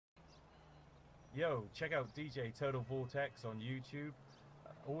Yo, check out DJTurtleVortex on YouTube.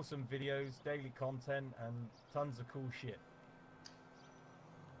 Awesome videos, daily content, and tons of cool shit.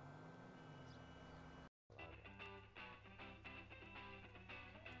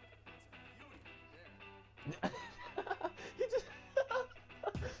 He just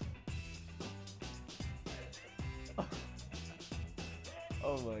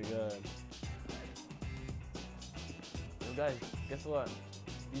Oh my god. Yo guys, guess what?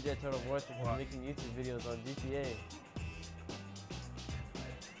 DJTurtleVortex is making YouTube videos on GTA.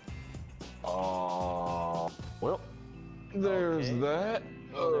 Well, there's that.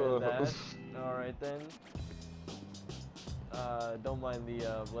 Well, there's that. Alright then. Don't mind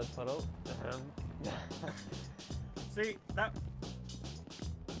the blood puddle. See, that...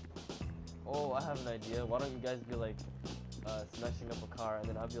 Oh, I have an idea. Why don't you guys be like smashing up a car, and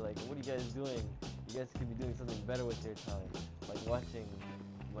then I'll be like, what are you guys doing? You guys could be doing something better with your time, like watching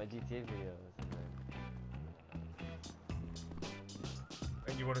my GTA videos.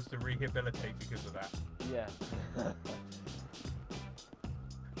 And you want us to rehabilitate because of that? Yeah.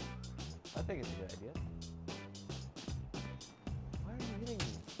 I think it's a good idea. Why are you hitting me?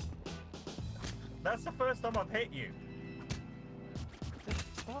 That's the first time I've hit you.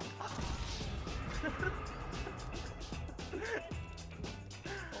 Just stop.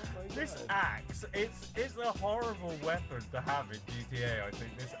 This axe, it's a horrible weapon to have in GTA, I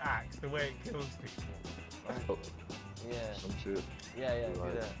think, this axe, the way it kills people. Oh, Yeah. some shit. Yeah, do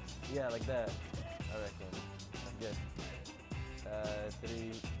Right. that. Yeah, like that. I reckon. That's good.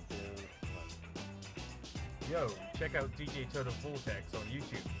 3, 2, 1. Yo, check out DJTurtleVortex on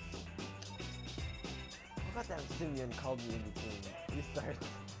YouTube. How about that Simeon called me in between? Restart.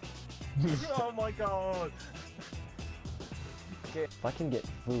 Oh my god! Okay. If I can get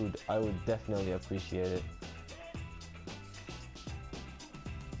food, I would definitely appreciate it.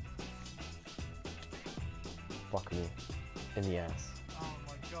 Fuck me. In the ass. Oh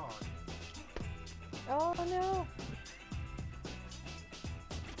my god. Oh no!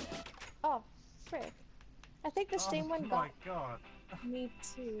 Oh, frick. I think the same one got Oh my god. me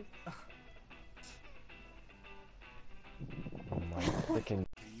too. Oh my freaking.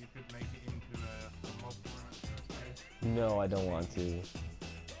 You could make it into a mob character, I suppose. No, I don't want to.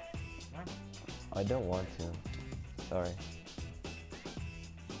 Huh? I don't want to. Sorry.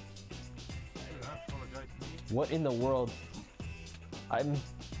 I apologize to you. What in the world? I'm.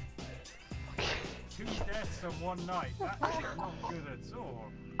 2 deaths in one night. That is not good at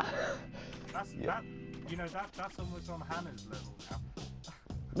all. That's Yeah. that's almost on Hannah's level now.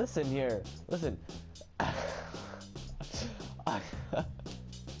 Listen here. Listen.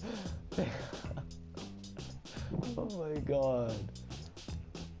 Oh my god.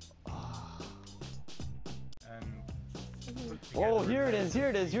 Oh, here it is. Here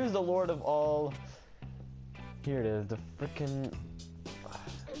it is. Here's the Lord of all. Here it is. The frickin'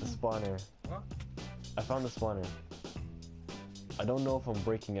 the spawner. What? I found the spawner. I don't know if I'm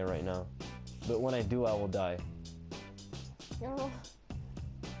breaking it right now, but when I do, I will die. Oh.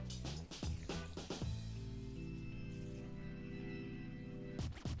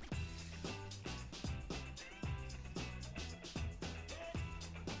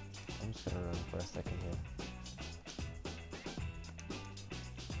 I'm just gonna run for a second here.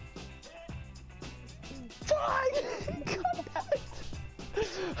 Contact!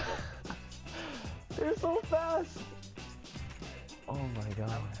 They're so fast! Oh my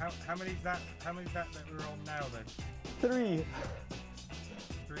god. How many's that? How many's that we're on now then? 3!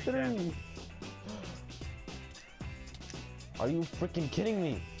 3 3! deaths. Are you freaking kidding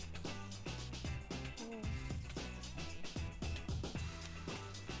me?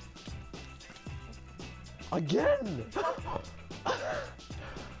 Again!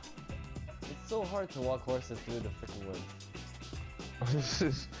 It's so hard to walk horses through the freaking woods.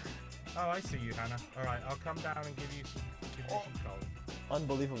 Oh, I see you, Hannah. Alright, I'll come down and give you some coal.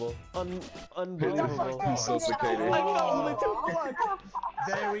 Unbelievable. It's Unbelievable. suffocated. I fell into fuck!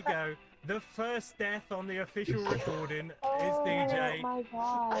 There we go. The first death on the official recording is Oh DJ. my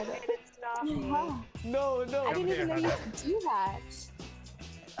god. It's not me. Wow. No, no. I didn't even know you could do that.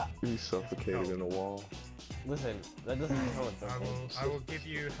 He's suffocated in the wall. Listen, that doesn't count. I will give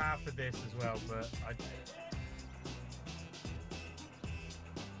you half of this as well, but I...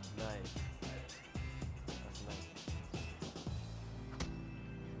 Nice. That's nice.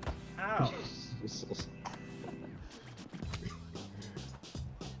 Ow!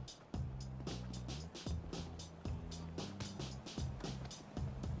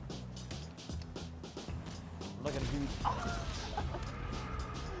 Look at dude.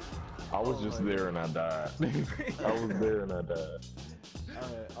 I was just there and I died. I was there and I died.